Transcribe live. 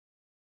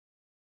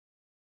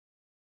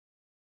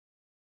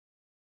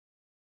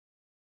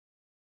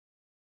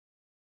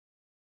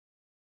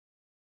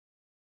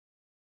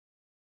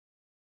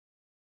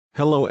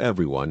Hello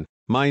everyone,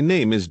 my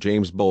name is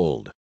James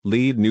Bold,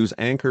 lead news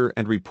anchor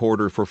and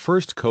reporter for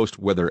First Coast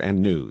Weather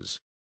and News.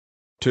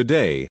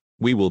 Today,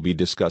 we will be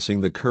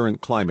discussing the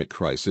current climate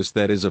crisis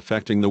that is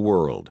affecting the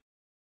world.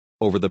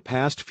 Over the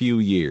past few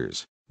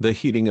years, the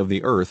heating of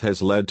the Earth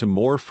has led to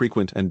more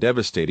frequent and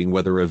devastating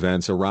weather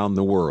events around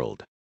the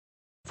world.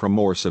 From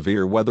more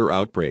severe weather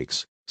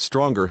outbreaks,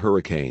 stronger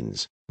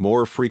hurricanes,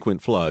 more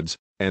frequent floods,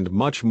 and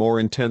much more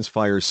intense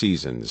fire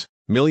seasons,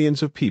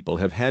 millions of people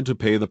have had to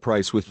pay the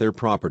price with their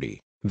property,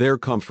 their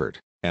comfort,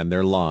 and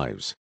their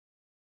lives.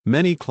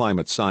 Many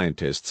climate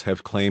scientists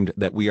have claimed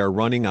that we are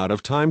running out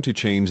of time to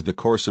change the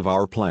course of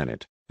our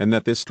planet, and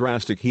that this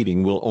drastic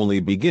heating will only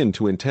begin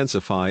to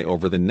intensify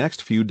over the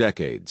next few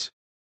decades.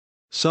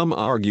 Some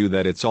argue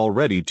that it's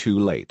already too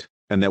late,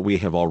 and that we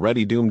have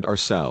already doomed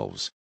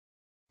ourselves.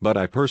 But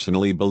I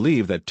personally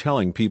believe that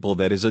telling people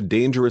that is a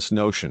dangerous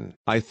notion.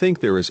 I think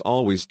there is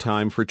always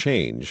time for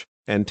change,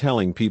 and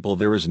telling people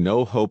there is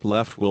no hope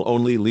left will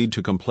only lead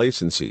to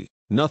complacency.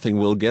 Nothing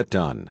will get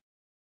done.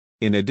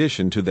 In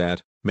addition to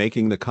that,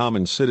 making the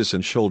common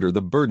citizen shoulder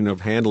the burden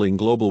of handling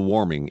global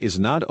warming is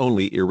not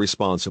only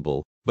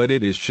irresponsible, but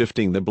it is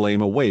shifting the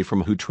blame away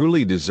from who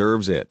truly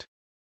deserves it.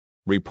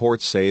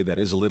 Reports say that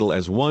as little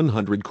as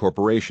 100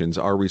 corporations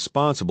are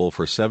responsible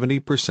for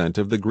 70%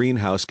 of the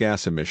greenhouse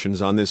gas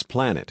emissions on this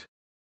planet.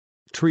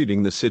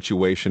 Treating the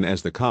situation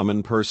as the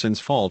common person's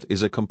fault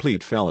is a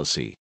complete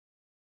fallacy.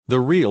 The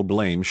real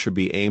blame should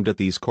be aimed at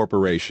these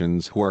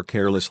corporations who are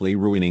carelessly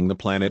ruining the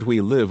planet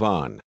we live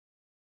on.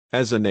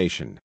 As a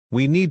nation,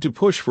 we need to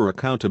push for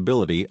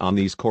accountability on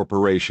these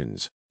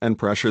corporations, and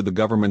pressure the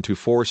government to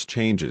force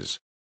changes.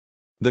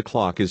 The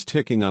clock is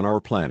ticking on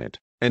our planet,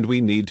 and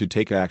we need to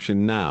take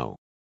action now.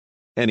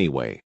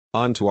 Anyway,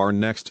 on to our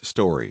next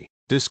story,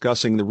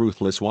 discussing the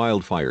ruthless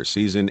wildfire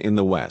season in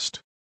the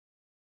West.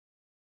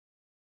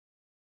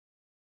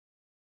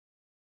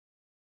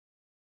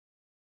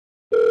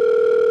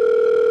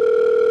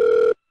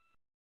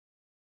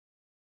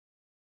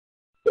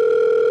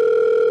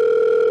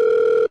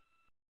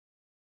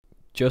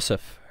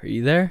 Joseph, are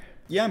you there?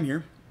 Yeah, I'm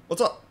here.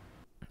 What's up?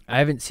 I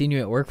haven't seen you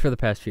at work for the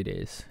past few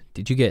days.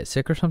 Did you get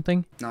sick or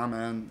something? Nah,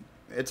 man.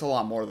 It's a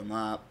lot more than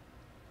that.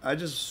 I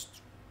just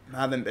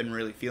haven't been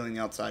really feeling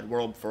the outside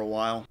world for a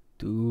while.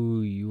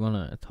 Do you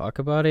want to talk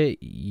about it?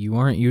 You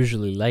aren't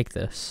usually like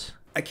this.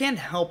 I can't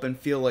help and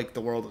feel like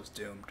the world is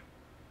doomed.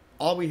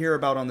 All we hear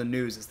about on the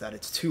news is that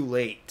it's too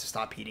late to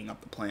stop heating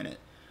up the planet,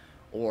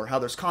 or how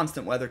there's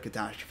constant weather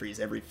catastrophes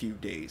every few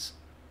days.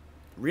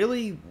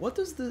 Really, what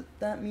does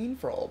that mean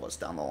for all of us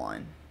down the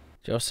line?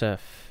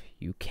 Joseph,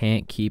 you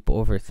can't keep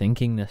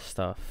overthinking this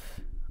stuff.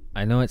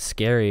 I know it's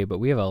scary, but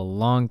we have a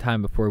long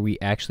time before we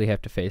actually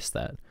have to face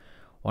that.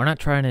 Why not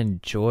try and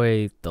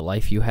enjoy the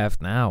life you have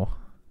now?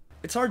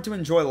 It's hard to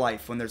enjoy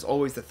life when there's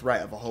always the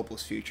threat of a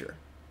hopeless future.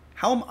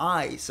 How am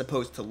I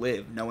supposed to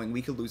live knowing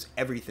we could lose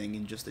everything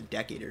in just a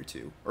decade or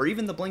two, or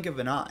even the blink of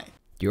an eye?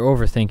 You're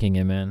overthinking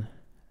it, man.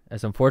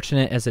 As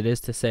unfortunate as it is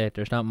to say it,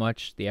 there's not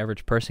much the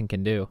average person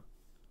can do.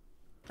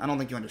 I don't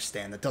think you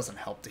understand. That doesn't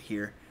help to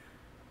hear.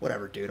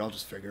 Whatever, dude. I'll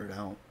just figure it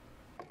out.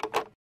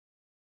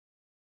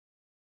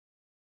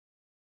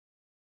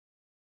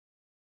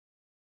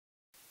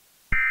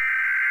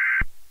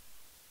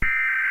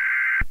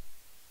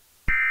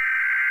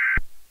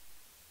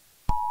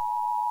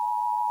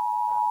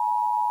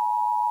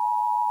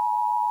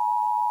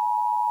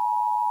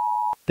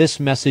 This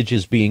message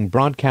is being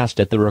broadcast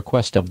at the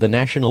request of the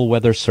National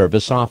Weather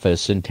Service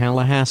office in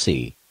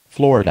Tallahassee,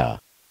 Florida.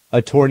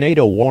 A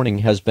tornado warning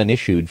has been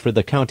issued for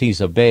the counties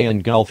of Bay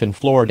and Gulf in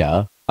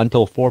Florida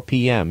until 4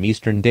 p.m.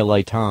 Eastern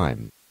Daylight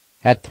Time.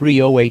 At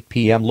 3:08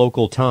 p.m.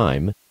 local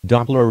time,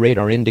 Doppler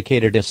radar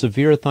indicated a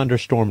severe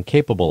thunderstorm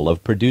capable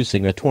of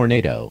producing a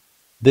tornado.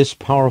 This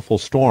powerful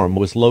storm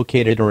was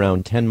located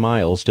around 10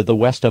 miles to the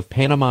west of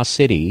Panama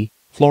City,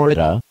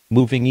 Florida,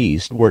 moving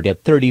eastward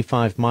at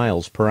 35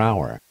 miles per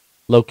hour.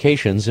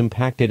 Locations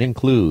impacted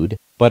include,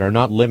 but are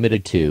not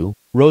limited to,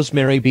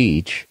 Rosemary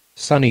Beach,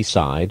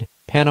 Sunnyside,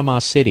 Panama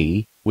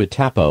City,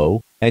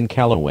 Watapo, and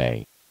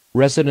Callaway.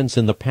 Residents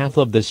in the path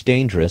of this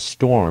dangerous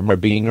storm are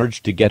being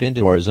urged to get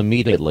indoors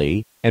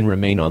immediately and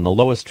remain on the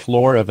lowest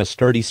floor of a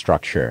sturdy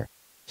structure.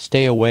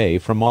 Stay away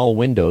from all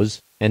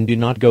windows and do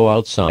not go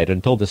outside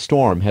until the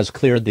storm has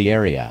cleared the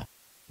area.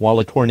 While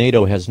a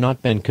tornado has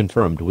not been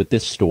confirmed with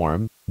this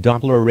storm,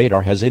 Doppler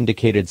radar has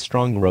indicated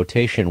strong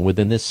rotation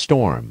within this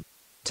storm.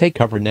 Take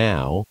cover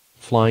now.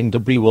 Flying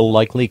debris will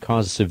likely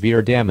cause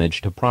severe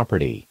damage to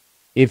property.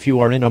 If you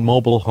are in a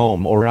mobile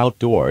home or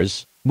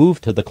outdoors, move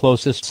to the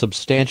closest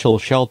substantial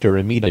shelter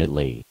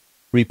immediately.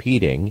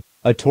 Repeating,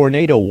 a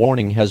tornado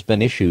warning has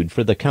been issued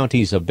for the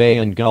counties of Bay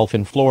and Gulf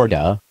in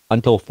Florida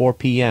until 4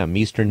 p.m.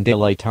 Eastern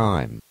Daylight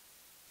Time.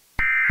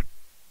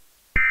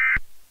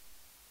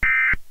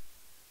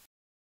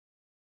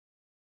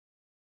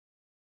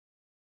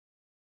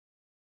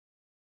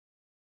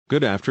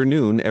 Good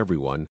afternoon,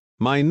 everyone.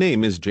 My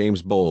name is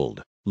James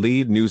Bold,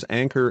 lead news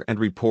anchor and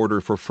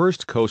reporter for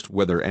First Coast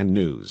Weather and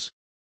News.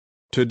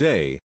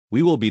 Today,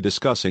 we will be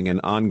discussing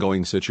an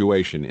ongoing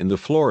situation in the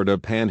Florida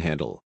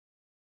Panhandle,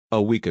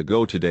 A week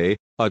ago today,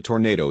 a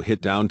tornado hit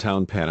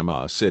downtown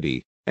Panama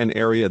City, an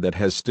area that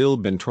has still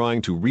been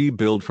trying to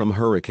rebuild from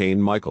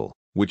Hurricane Michael,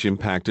 which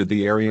impacted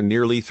the area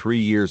nearly 3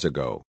 years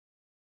ago.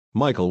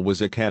 Michael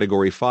was a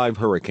Category 5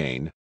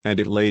 hurricane, and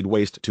it laid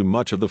waste to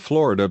much of the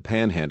Florida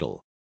Panhandle.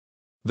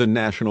 The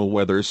National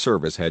Weather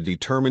Service had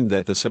determined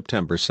that the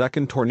September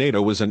 2nd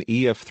tornado was an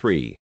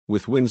EF3,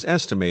 with winds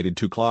estimated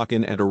to clock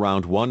in at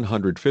around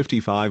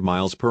 155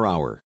 miles per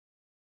hour.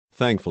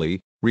 Thankfully,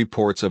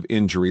 reports of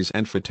injuries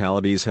and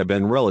fatalities have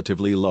been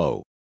relatively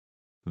low.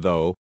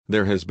 Though,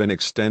 there has been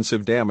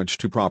extensive damage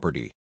to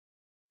property.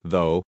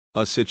 Though,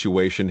 a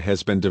situation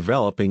has been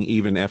developing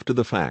even after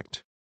the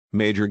fact.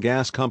 Major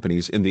gas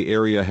companies in the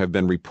area have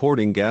been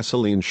reporting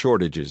gasoline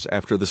shortages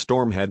after the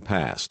storm had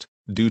passed,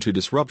 due to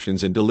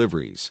disruptions in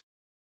deliveries.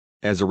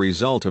 As a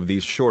result of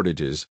these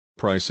shortages,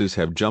 prices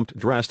have jumped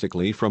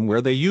drastically from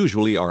where they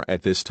usually are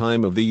at this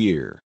time of the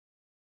year.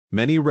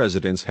 Many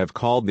residents have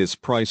called this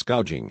price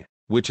gouging,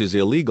 which is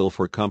illegal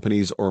for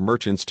companies or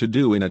merchants to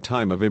do in a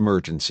time of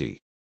emergency.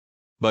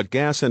 But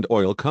gas and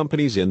oil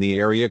companies in the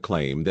area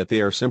claim that they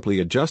are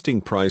simply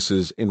adjusting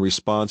prices in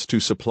response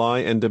to supply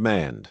and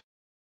demand.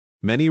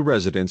 Many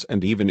residents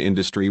and even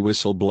industry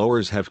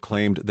whistleblowers have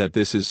claimed that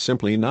this is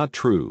simply not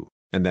true,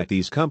 and that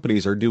these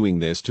companies are doing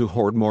this to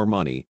hoard more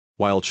money,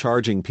 while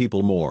charging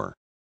people more.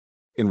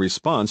 In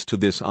response to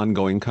this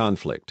ongoing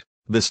conflict,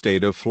 the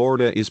state of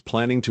Florida is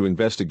planning to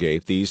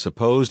investigate these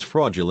supposed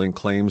fraudulent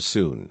claims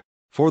soon.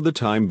 For the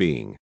time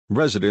being,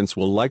 residents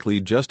will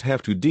likely just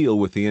have to deal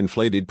with the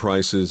inflated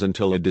prices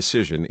until a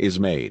decision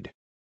is made.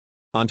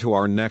 On to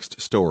our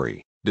next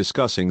story,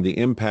 discussing the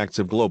impacts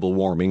of global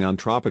warming on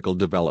tropical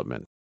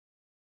development.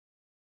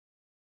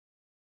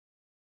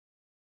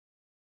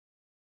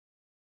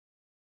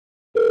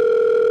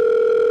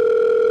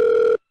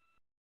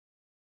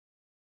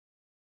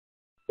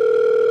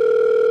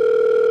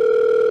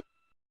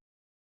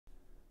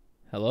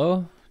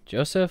 Hello?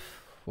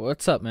 Joseph?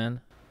 What's up,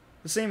 man?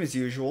 The same as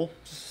usual,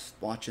 just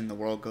watching the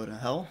world go to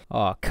hell.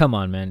 Aw, come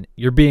on, man.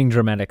 You're being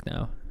dramatic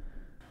now.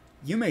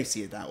 You may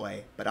see it that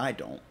way, but I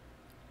don't.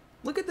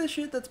 Look at this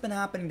shit that's been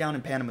happening down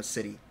in Panama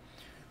City.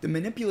 The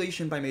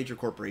manipulation by major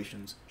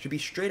corporations should be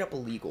straight up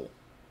illegal,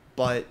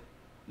 but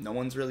no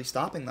one's really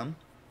stopping them.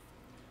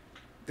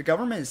 The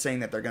government is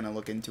saying that they're going to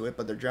look into it,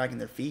 but they're dragging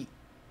their feet.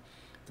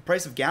 The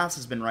price of gas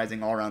has been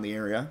rising all around the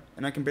area,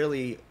 and I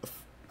barely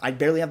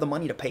have the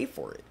money to pay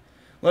for it.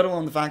 Let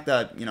alone the fact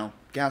that,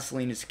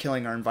 gasoline is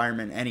killing our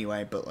environment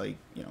anyway, but,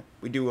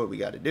 we do what we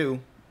gotta do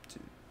to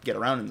get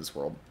around in this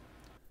world.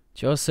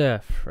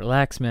 Joseph,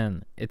 relax,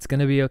 man. It's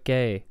gonna be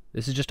okay.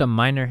 This is just a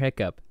minor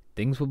hiccup.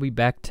 Things will be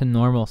back to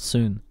normal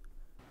soon.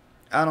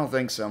 I don't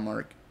think so,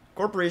 Mark.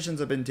 Corporations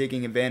have been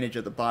taking advantage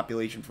of the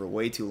population for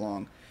way too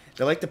long.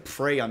 They like to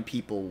prey on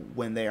people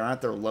when they are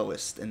at their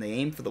lowest, and they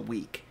aim for the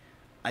weak.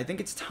 I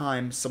think it's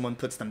time someone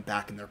puts them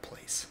back in their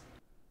place.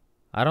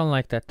 I don't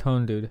like that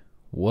tone, dude.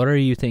 What are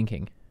you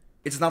thinking?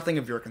 It's nothing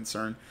of your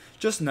concern.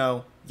 Just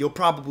know, you'll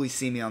probably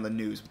see me on the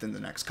news within the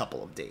next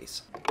couple of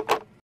days.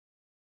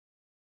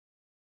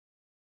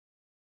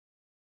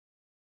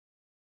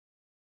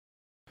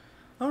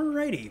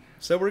 Alrighty,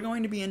 so we're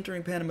going to be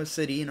entering Panama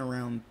City in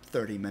around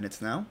 30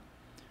 minutes now.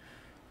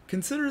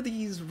 Consider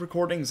these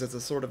recordings as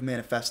a sort of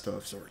manifesto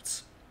of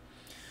sorts.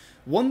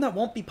 One that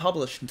won't be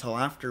published until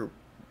after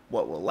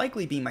what will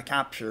likely be my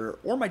capture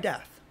or my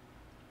death.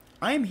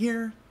 I am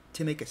here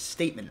to make a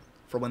statement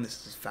for when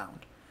this is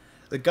found.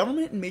 The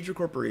government and major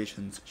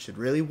corporations should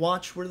really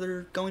watch where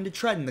they're going to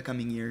tread in the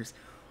coming years,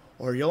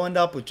 or you'll end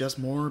up with just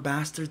more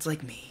bastards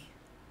like me.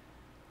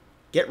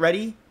 Get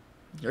ready,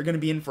 you're going to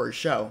be in for a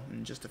show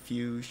in just a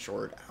few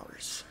short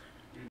hours.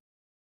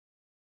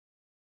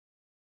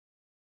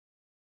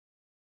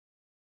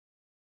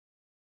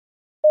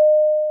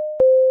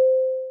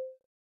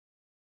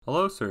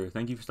 Hello, sir.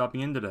 Thank you for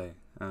stopping in today.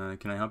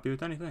 Can I help you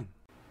with anything?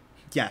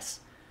 Yes,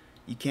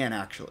 you can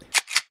actually.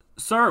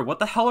 Sir, what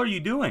the hell are you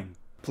doing?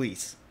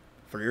 Please,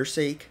 for your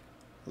sake,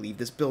 leave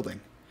this building.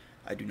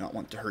 I do not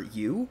want to hurt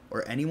you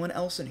or anyone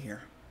else in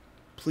here.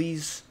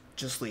 Please,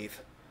 just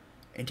leave.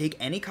 And take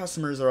any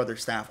customers or other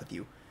staff with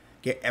you.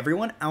 Get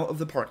everyone out of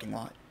the parking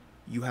lot.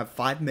 You have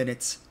 5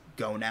 minutes.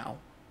 Go now.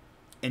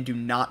 And do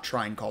not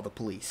try and call the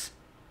police.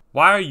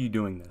 Why are you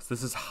doing this?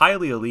 This is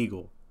highly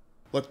illegal.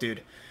 Look,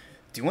 dude.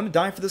 Do you want to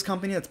die for this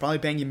company that's probably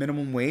paying you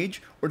minimum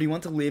wage? Or do you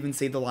want to live and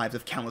save the lives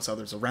of countless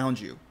others around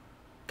you?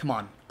 Come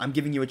on, I'm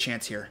giving you a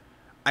chance here.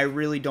 I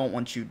really don't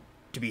want you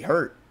to be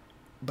hurt.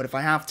 But if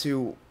I have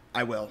to,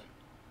 I will.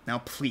 Now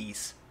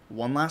please,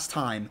 one last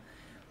time,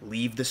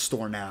 leave the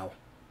store now.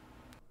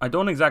 I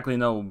don't exactly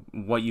know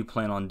what you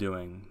plan on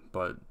doing,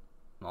 but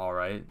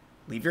alright.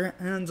 Leave your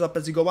hands up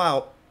as you go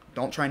out.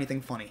 Don't try anything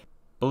funny.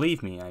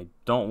 Believe me, I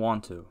don't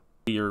want to.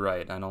 You're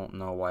right, I don't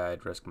know why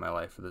I'd risk my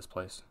life for this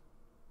place.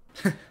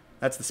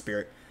 That's the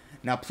spirit.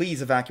 Now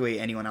please evacuate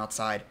anyone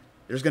outside.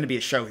 There's going to be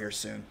a show here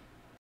soon.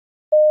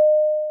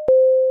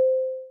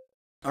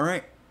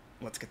 Alright,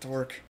 let's get to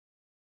work.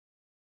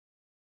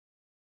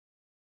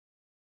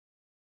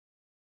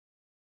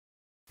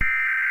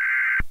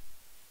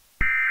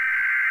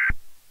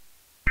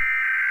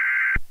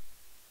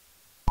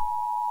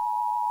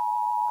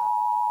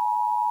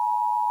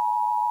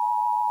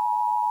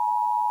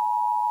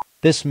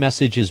 This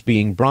message is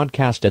being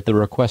broadcast at the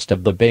request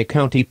of the Bay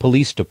County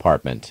Police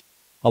Department.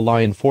 A law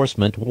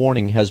enforcement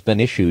warning has been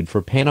issued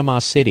for Panama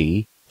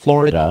City,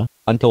 Florida,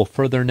 until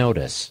further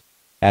notice.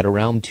 At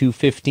around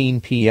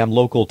 2:15 p.m.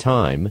 local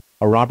time,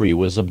 a robbery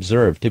was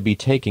observed to be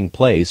taking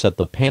place at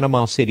the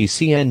Panama City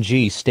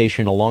CNG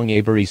station along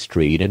Avery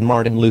Street and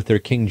Martin Luther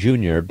King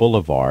Jr.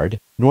 Boulevard,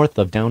 north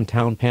of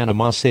downtown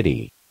Panama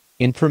City.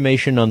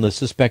 Information on the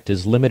suspect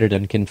is limited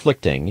and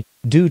conflicting,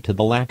 due to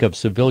the lack of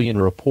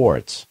civilian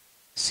reports.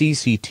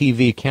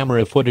 CCTV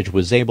camera footage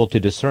was able to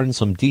discern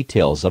some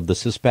details of the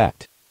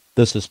suspect.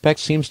 The suspect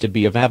seems to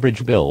be of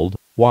average build,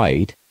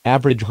 white,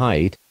 average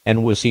height,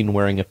 and was seen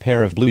wearing a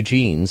pair of blue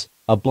jeans,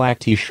 a black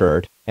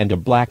t-shirt, and a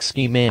black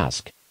ski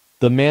mask.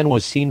 The man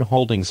was seen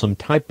holding some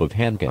type of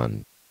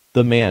handgun.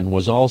 The man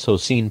was also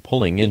seen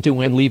pulling into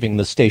and leaving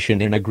the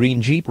station in a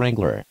green Jeep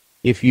Wrangler.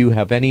 If you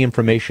have any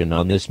information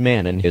on this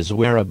man and his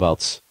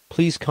whereabouts,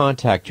 please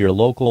contact your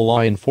local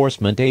law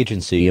enforcement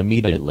agency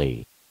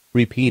immediately.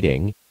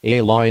 Repeating,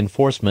 a law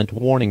enforcement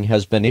warning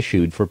has been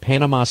issued for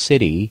Panama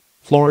City,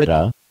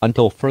 Florida,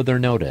 until further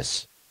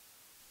notice.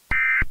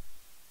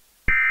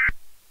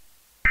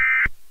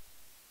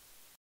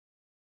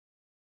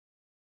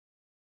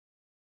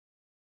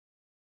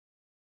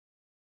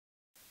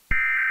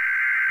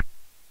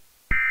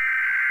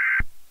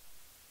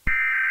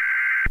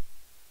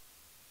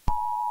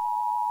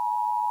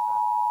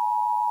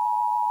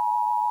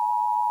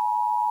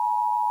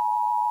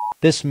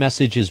 This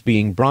message is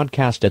being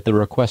broadcast at the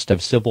request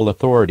of civil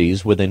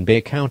authorities within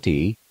Bay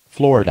County,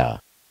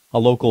 Florida. A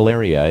local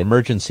area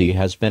emergency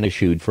has been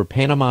issued for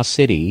Panama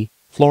City,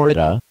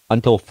 Florida,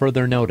 until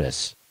further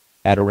notice.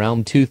 At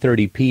around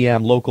 2:30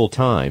 p.m. local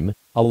time,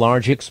 a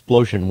large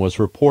explosion was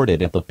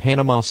reported at the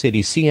Panama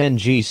City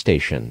CNG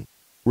station.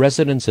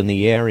 Residents in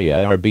the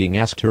area are being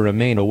asked to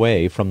remain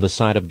away from the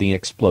site of the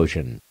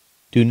explosion.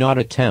 Do not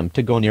attempt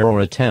to go near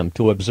or attempt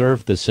to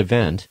observe this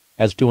event,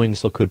 as doing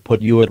so could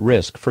put you at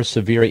risk for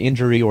severe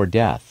injury or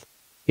death.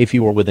 If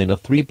you are within a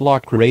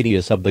 3-block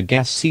radius of the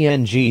gas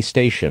CNG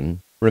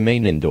station,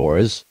 remain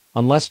indoors,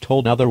 unless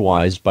told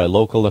otherwise by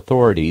local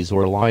authorities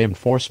or law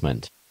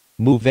enforcement.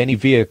 Move any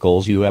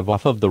vehicles you have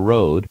off of the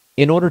road,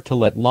 in order to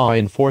let law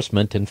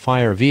enforcement and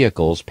fire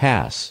vehicles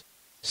pass.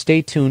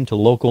 Stay tuned to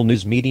local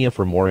news media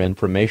for more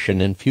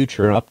information and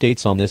future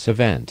updates on this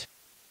event.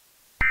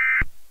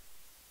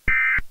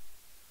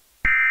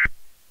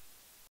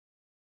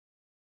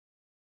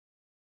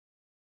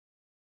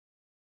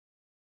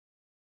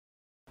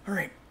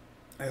 Alright,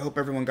 I hope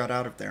everyone got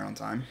out of there on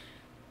time.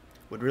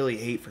 Would really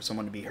hate for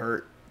someone to be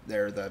hurt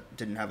there that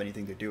didn't have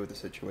anything to do with the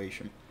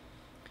situation.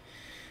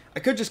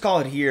 I could just call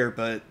it here,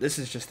 but this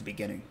is just the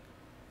beginning.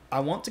 I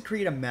want to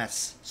create a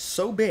mess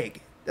so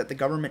big that the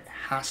government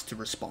has to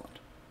respond.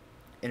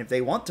 And if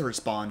they want to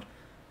respond,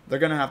 they're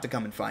going to have to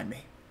come and find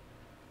me.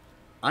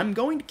 I'm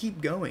going to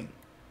keep going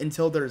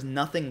until there's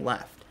nothing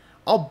left.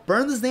 I'll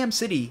burn this damn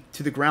city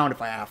to the ground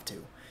if I have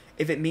to,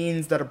 if it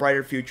means that a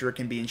brighter future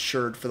can be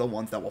ensured for the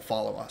ones that will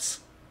follow us.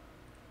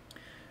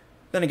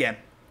 Then again,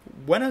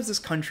 when has this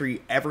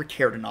country ever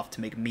cared enough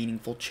to make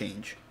meaningful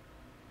change?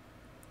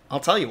 I'll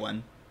tell you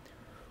when.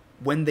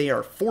 When they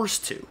are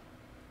forced to.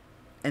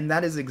 And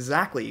that is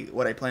exactly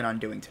what I plan on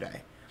doing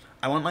today.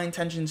 I want my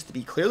intentions to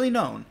be clearly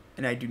known,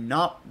 and I do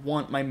not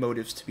want my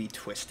motives to be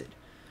twisted.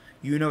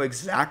 You know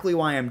exactly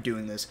why I'm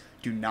doing this.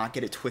 Do not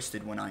get it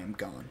twisted when I am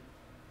gone.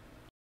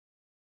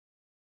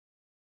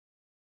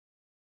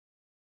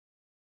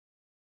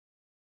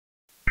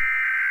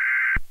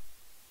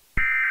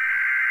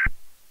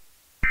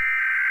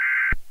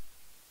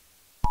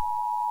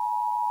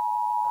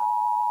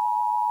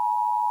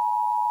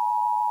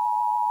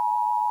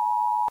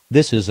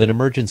 This is an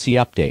emergency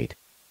update.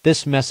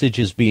 This message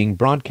is being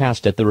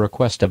broadcast at the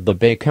request of the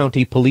Bay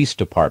County Police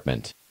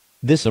Department.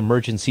 This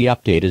emergency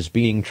update is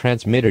being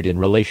transmitted in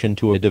relation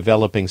to a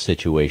developing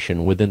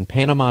situation within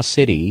Panama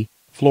City,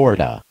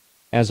 Florida.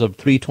 As of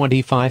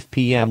 3:25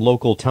 p.m.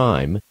 local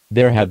time,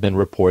 there have been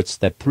reports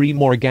that 3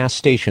 more gas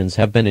stations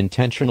have been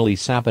intentionally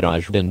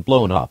sabotaged and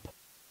blown up.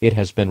 It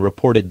has been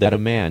reported that a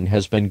man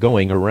has been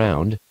going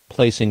around,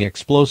 placing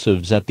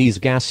explosives at these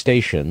gas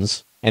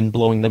stations, and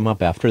blowing them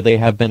up after they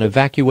have been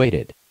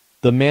evacuated.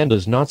 The man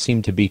does not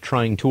seem to be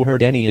trying to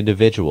hurt any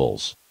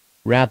individuals.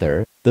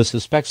 Rather, the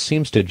suspect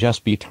seems to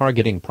just be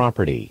targeting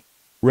property.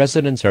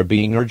 Residents are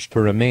being urged to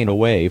remain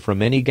away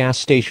from any gas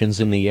stations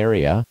in the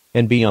area,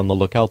 and be on the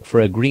lookout for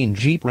a green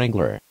Jeep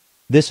Wrangler.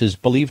 This is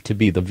believed to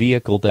be the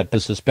vehicle that the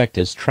suspect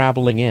is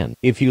traveling in.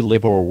 If you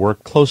live or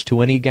work close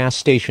to any gas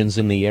stations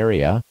in the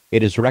area,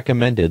 it is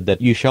recommended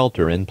that you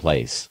shelter in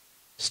place.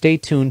 Stay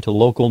tuned to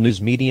local news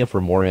media for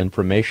more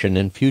information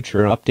and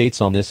future updates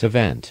on this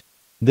event.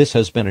 This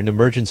has been an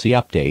emergency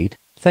update.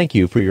 Thank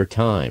you for your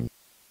time.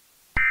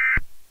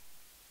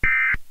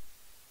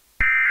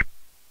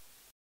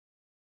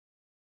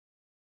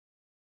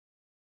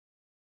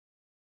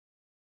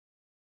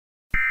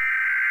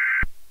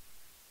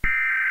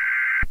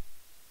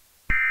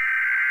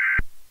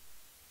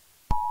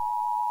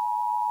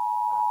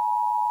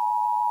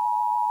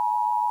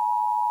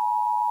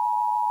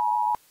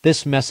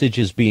 This message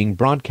is being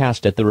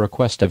broadcast at the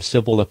request of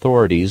civil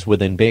authorities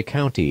within Bay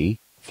County,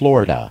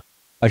 Florida.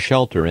 A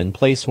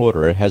shelter-in-place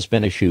order has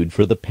been issued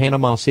for the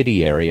Panama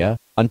City area,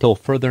 until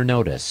further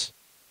notice.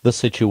 The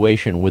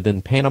situation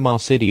within Panama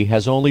City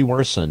has only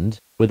worsened,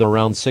 with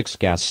around 6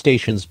 gas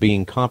stations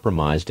being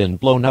compromised and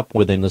blown up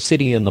within the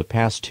city in the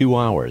past 2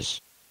 hours.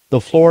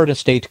 The Florida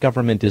state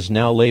government is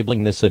now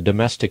labeling this a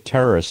domestic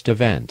terrorist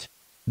event.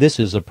 This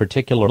is a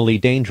particularly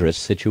dangerous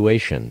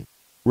situation.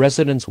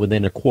 Residents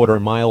within a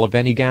quarter-mile of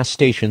any gas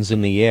stations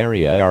in the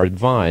area are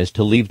advised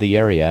to leave the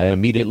area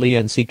immediately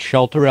and seek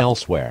shelter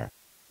elsewhere.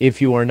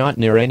 If you are not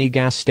near any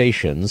gas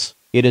stations,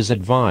 it is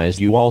advised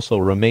you also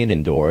remain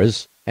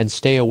indoors, and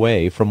stay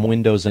away from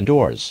windows and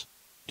doors.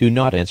 Do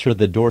not answer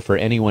the door for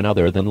anyone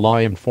other than law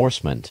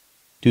enforcement.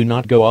 Do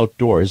not go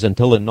outdoors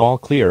until an all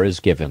clear is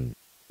given.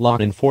 Law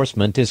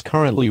enforcement is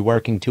currently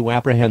working to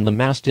apprehend the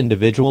masked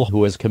individual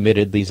who has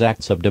committed these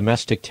acts of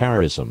domestic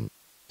terrorism.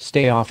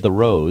 Stay off the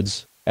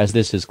roads, as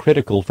this is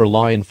critical for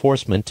law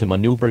enforcement to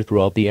maneuver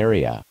throughout the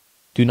area.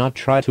 Do not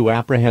try to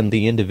apprehend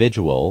the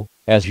individual,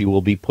 as you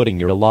will be putting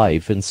your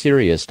life in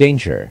serious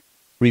danger.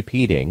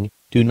 Repeating,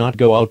 do not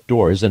go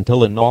outdoors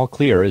until an all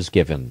clear is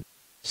given.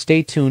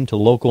 Stay tuned to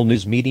local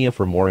news media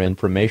for more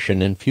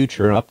information and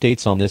future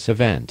updates on this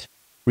event.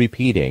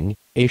 Repeating,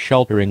 a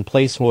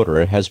shelter-in-place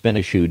order has been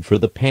issued for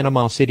the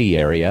Panama City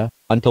area,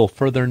 until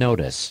further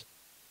notice.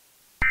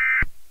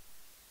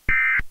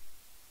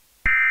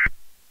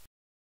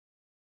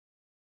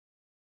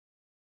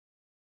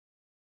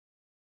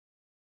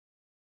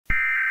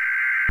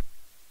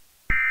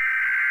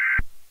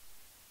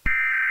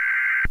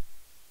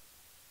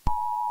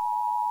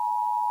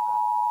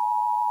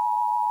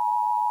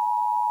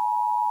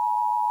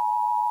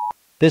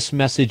 This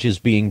message is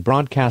being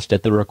broadcast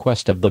at the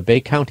request of the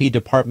Bay County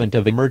Department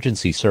of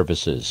Emergency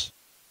Services.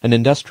 An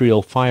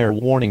industrial fire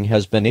warning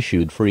has been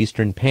issued for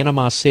eastern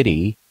Panama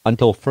City,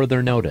 until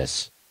further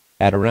notice.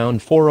 At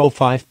around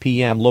 4:05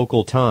 p.m.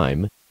 local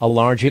time, a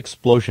large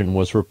explosion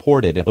was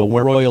reported at the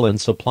Oil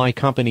and Supply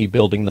Company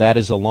building that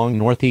is along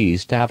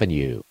Northeast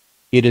Avenue.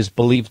 It is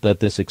believed that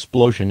this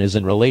explosion is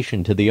in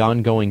relation to the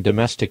ongoing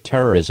domestic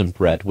terrorism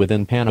threat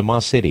within Panama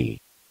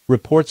City.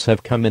 Reports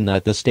have come in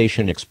that the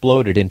station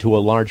exploded into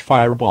a large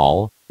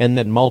fireball, and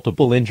that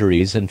multiple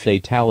injuries and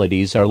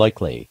fatalities are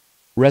likely.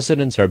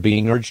 Residents are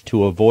being urged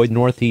to avoid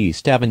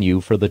Northeast Avenue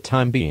for the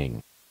time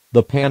being.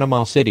 The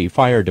Panama City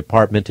Fire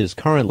Department is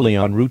currently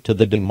en route to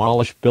the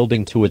demolished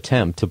building to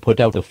attempt to put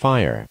out the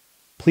fire.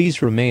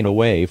 Please remain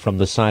away from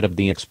the site of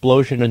the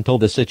explosion until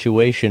the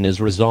situation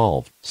is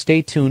resolved.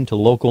 Stay tuned to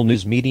local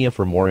news media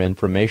for more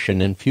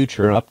information and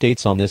future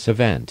updates on this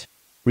event.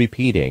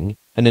 Repeating,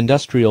 an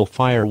industrial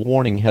fire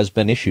warning has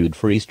been issued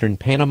for eastern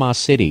Panama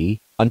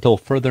City, until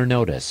further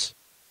notice.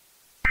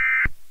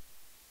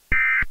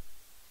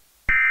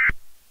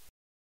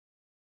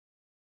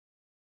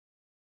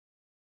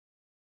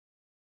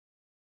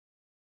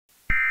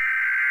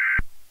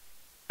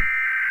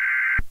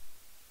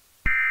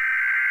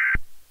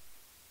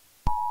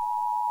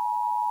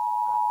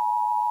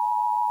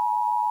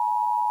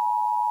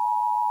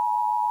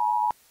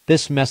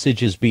 This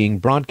message is being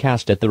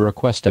broadcast at the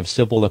request of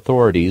civil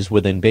authorities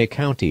within Bay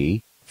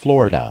County,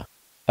 Florida.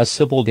 A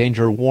civil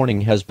danger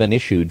warning has been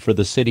issued for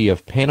the city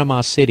of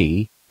Panama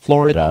City,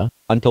 Florida,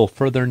 until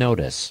further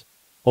notice.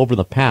 Over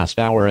the past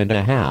hour and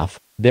a half,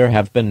 there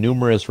have been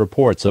numerous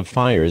reports of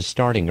fires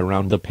starting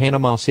around the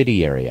Panama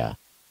City area.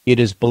 It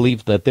is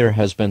believed that there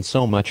has been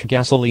so much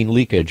gasoline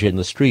leakage in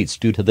the streets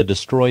due to the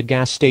destroyed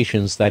gas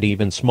stations that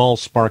even small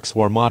sparks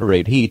or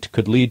moderate heat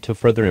could lead to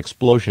further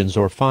explosions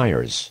or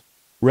fires.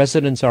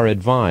 Residents are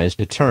advised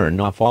to turn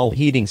off all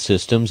heating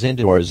systems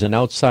indoors and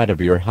outside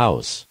of your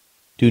house.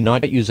 Do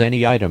not use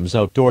any items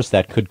outdoors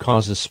that could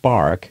cause a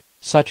spark,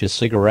 such as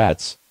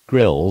cigarettes,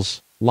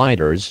 grills,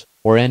 lighters,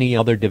 or any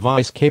other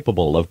device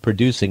capable of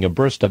producing a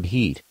burst of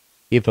heat.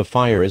 If a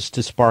fire is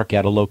to spark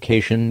at a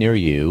location near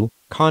you,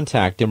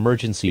 contact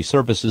emergency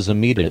services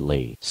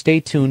immediately. Stay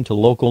tuned to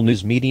local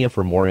news media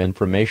for more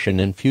information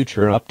and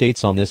future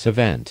updates on this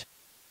event.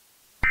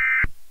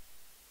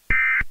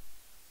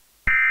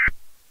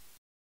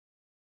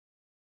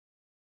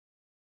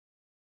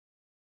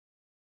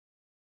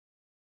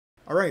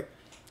 Alright,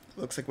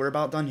 looks like we're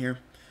about done here.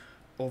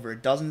 Over a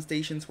dozen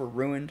stations were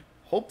ruined.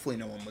 Hopefully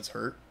no one was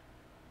hurt.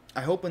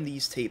 I hope when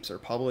these tapes are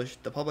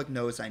published, the public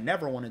knows I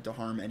never wanted to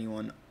harm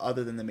anyone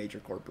other than the major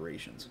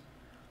corporations.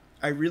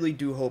 I really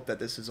do hope that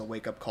this is a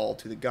wake-up call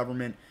to the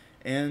government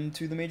and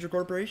to the major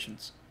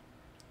corporations.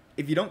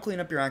 If you don't clean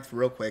up your act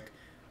real quick,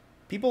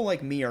 people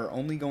like me are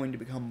only going to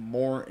become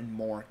more and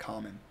more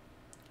common.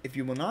 If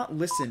you will not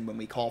listen when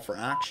we call for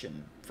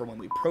action, for when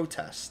we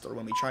protest, or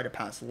when we try to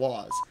pass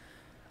laws,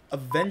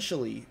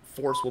 eventually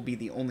force will be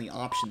the only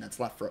option that's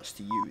left for us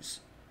to use.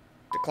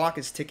 The clock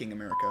is ticking,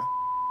 America.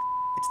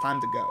 It's time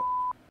to go.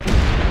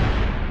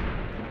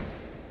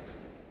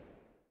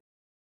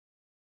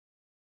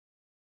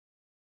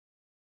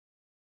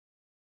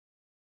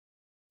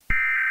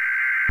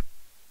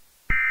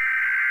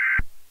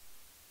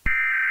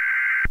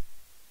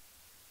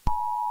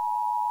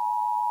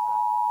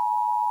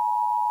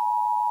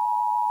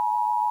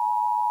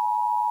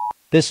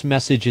 This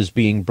message is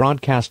being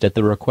broadcast at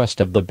the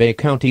request of the Bay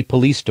County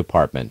Police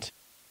Department.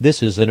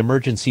 This is an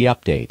emergency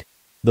update.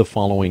 The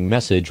following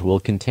message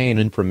will contain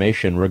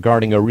information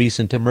regarding a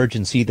recent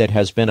emergency that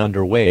has been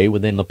underway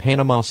within the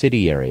Panama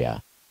City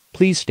area.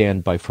 Please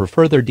stand by for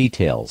further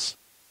details.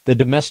 The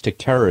domestic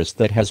terrorist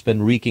that has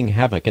been wreaking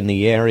havoc in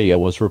the area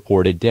was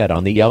reported dead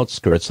on the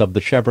outskirts of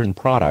the Chevron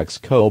Products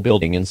Co.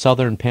 building in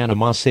southern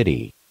Panama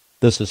City.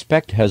 The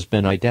suspect has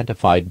been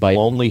identified by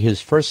only his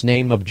first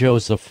name of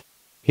Joseph.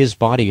 His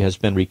body has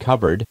been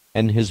recovered,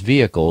 and his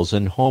vehicles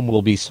and home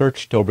will be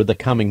searched over the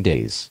coming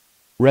days.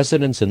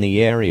 Residents in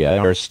the area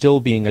are still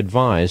being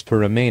advised to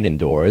remain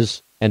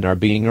indoors, and are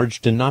being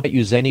urged to not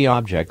use any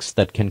objects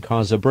that can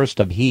cause a burst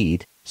of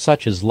heat,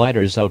 such as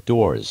lighters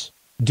outdoors.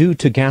 Due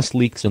to gas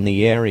leaks in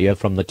the area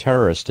from the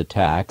terrorist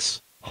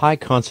attacks, high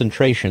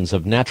concentrations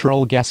of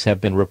natural gas have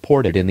been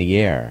reported in the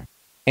air.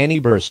 Any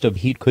burst of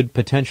heat could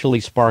potentially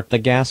spark the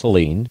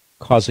gasoline,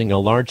 causing a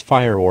large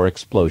fire or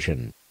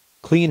explosion.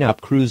 Cleanup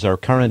crews are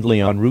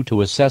currently en route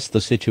to assess the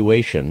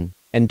situation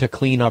and to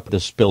clean up the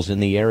spills in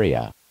the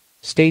area.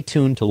 Stay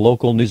tuned to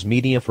local news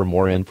media for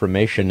more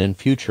information and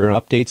future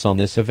updates on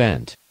this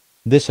event.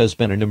 This has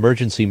been an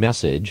emergency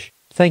message.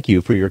 Thank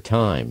you for your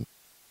time.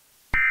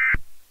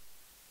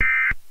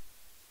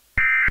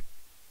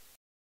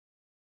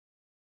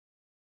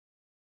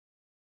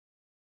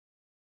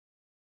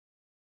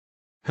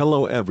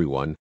 Hello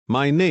everyone,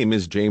 my name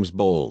is James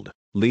Bold,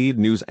 lead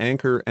news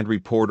anchor and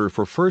reporter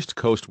for First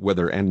Coast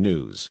Weather and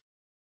News.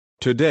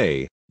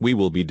 Today, we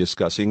will be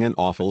discussing an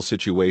awful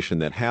situation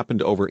that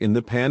happened over in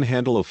the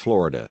panhandle of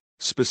Florida,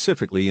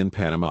 specifically in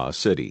Panama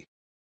City.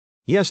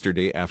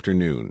 Yesterday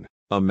afternoon,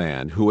 a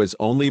man who has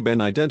only been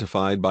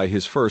identified by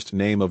his first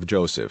name of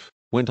Joseph,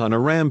 went on a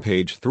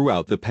rampage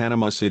throughout the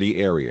Panama City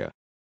area.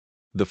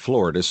 The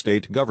Florida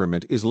state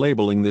government is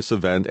labeling this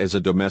event as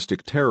a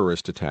domestic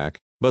terrorist attack,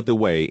 but the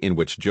way in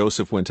which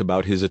Joseph went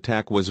about his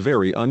attack was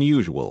very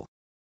unusual.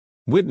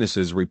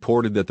 Witnesses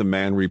reported that the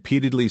man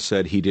repeatedly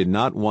said he did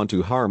not want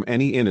to harm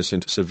any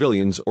innocent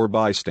civilians or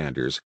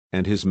bystanders,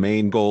 and his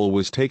main goal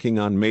was taking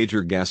on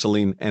major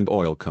gasoline and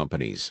oil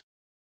companies.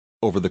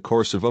 Over the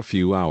course of a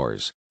few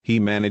hours, he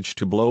managed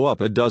to blow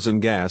up a dozen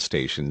gas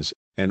stations,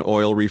 an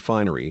oil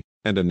refinery,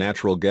 and a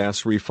natural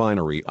gas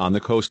refinery on the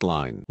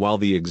coastline. While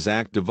the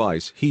exact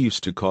device he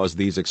used to cause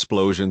these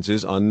explosions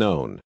is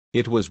unknown,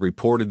 it was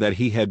reported that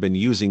he had been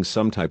using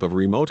some type of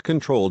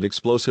remote-controlled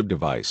explosive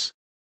device.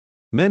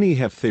 Many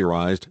have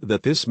theorized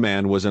that this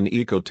man was an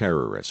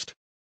eco-terrorist.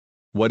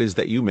 What is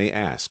that, you may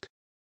ask?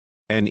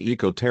 An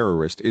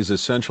eco-terrorist is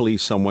essentially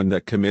someone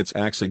that commits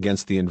acts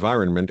against the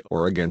environment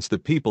or against the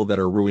people that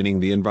are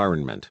ruining the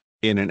environment,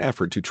 in an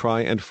effort to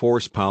try and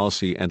force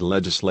policy and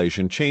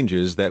legislation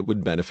changes that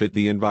would benefit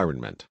the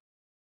environment.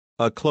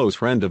 A close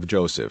friend of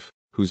Joseph,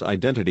 whose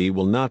identity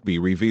will not be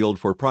revealed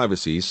for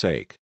privacy's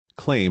sake,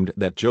 claimed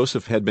that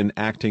Joseph had been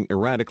acting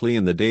erratically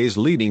in the days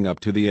leading up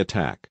to the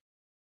attack.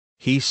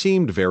 He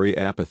seemed very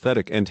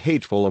apathetic and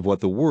hateful of what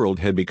the world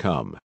had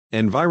become,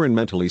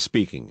 environmentally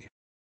speaking.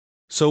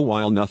 So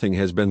while nothing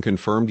has been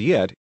confirmed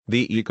yet,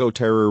 the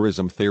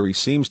eco-terrorism theory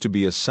seems to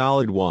be a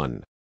solid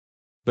one.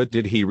 But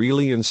did he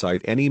really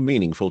incite any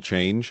meaningful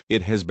change?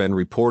 It has been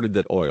reported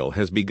that oil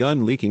has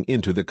begun leaking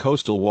into the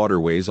coastal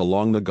waterways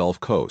along the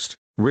Gulf Coast,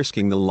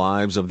 risking the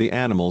lives of the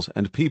animals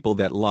and people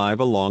that live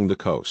along the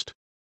coast.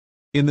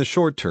 In the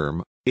short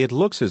term, it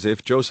looks as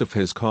if Joseph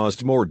has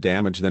caused more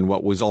damage than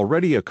what was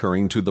already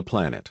occurring to the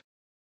planet.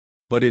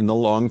 But in the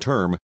long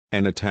term,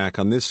 an attack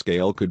on this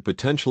scale could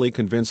potentially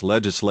convince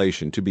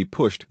legislation to be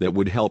pushed that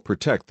would help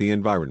protect the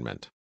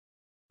environment.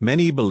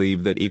 Many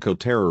believe that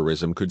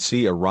eco-terrorism could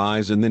see a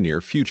rise in the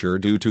near future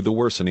due to the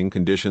worsening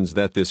conditions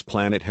that this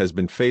planet has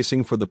been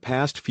facing for the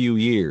past few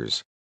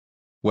years.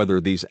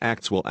 Whether these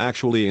acts will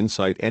actually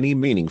incite any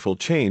meaningful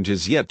change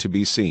is yet to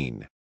be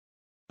seen.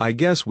 I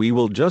guess we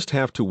will just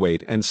have to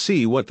wait and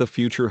see what the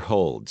future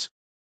holds.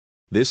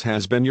 This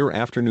has been your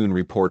afternoon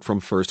report from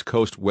First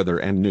Coast Weather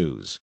and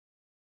News.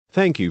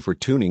 Thank you for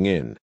tuning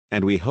in,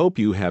 and we hope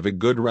you have a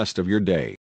good rest of your day.